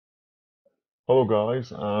Hello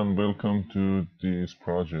guys and welcome to this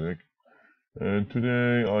project.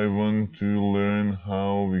 Today I want to learn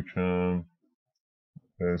how we can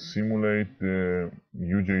simulate the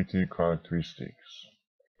UJT characteristics.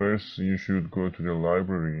 First you should go to the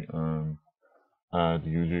library and add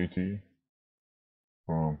UJT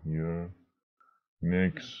from here.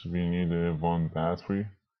 Next we need one battery.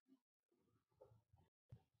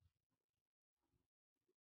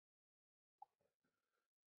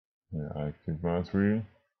 Active battery.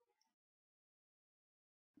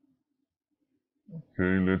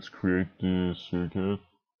 Okay, let's create the circuit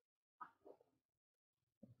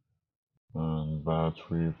and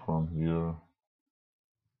battery from here.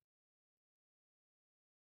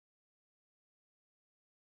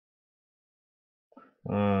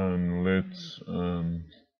 And let's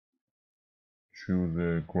choose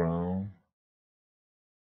the ground.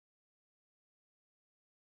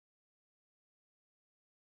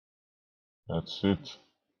 That's it.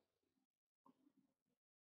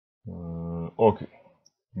 Okay,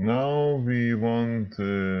 now we want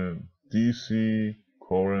a DC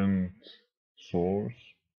current source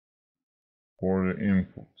for the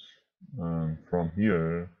inputs, and from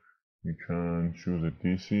here you can choose a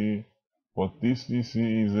DC, but this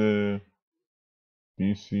DC is a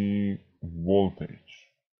DC voltage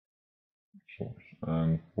source,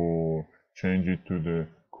 and for change it to the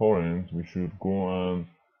current we should go and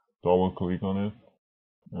double click on it,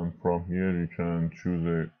 and from here you can choose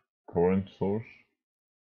a current source.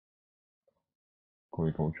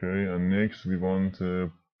 Click OK, and next we want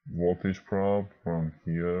a voltage probe. From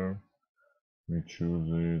here we choose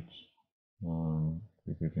it and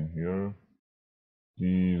click it in here.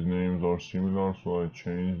 These names are similar, so I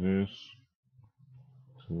change this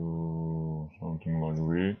to something like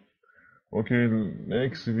V. Okay,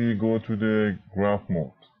 next we go to the graph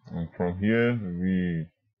mode, and from here we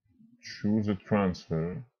choose a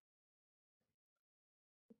transfer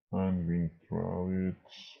and we draw it.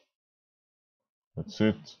 That's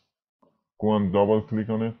it. Go and double click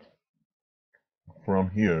on it. From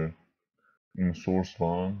here in source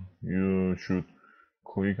one you should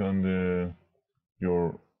click on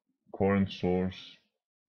your current source,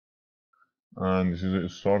 and this is a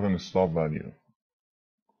start and stop value.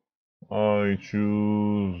 I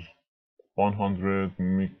choose 100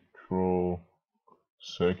 microsecond,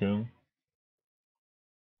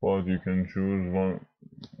 but you can choose one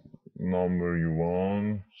number you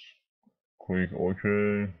want. Click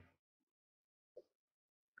OK.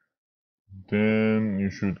 Then you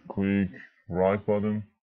should click right button,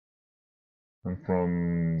 and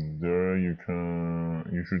from there you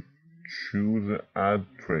should choose add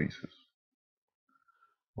traces.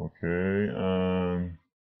 Okay, and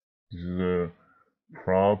this is a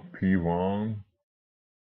probe P1.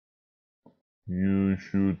 You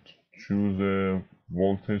should choose a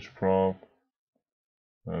voltage probe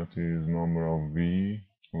that is number of V,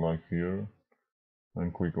 like here,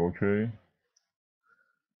 and click OK.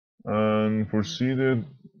 And for seeded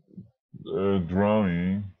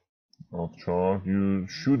drawing of chart, you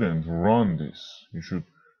shouldn't run this. You should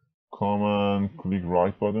come and click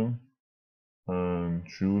right button and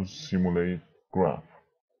choose simulate graph.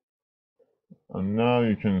 And now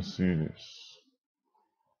you can see this.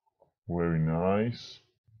 Very nice.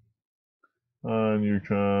 And you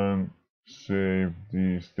can save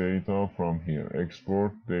this data from here.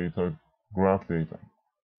 Export data, graph data.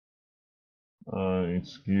 And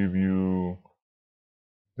it's give you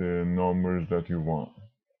the numbers that you want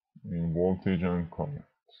in voltage and current.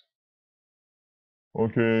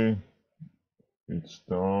 Okay, it's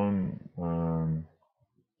done, and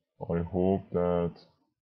I hope that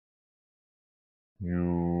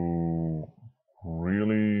you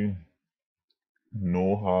really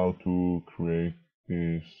know how to create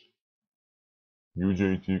this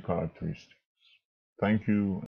UJT characteristics. Thank you.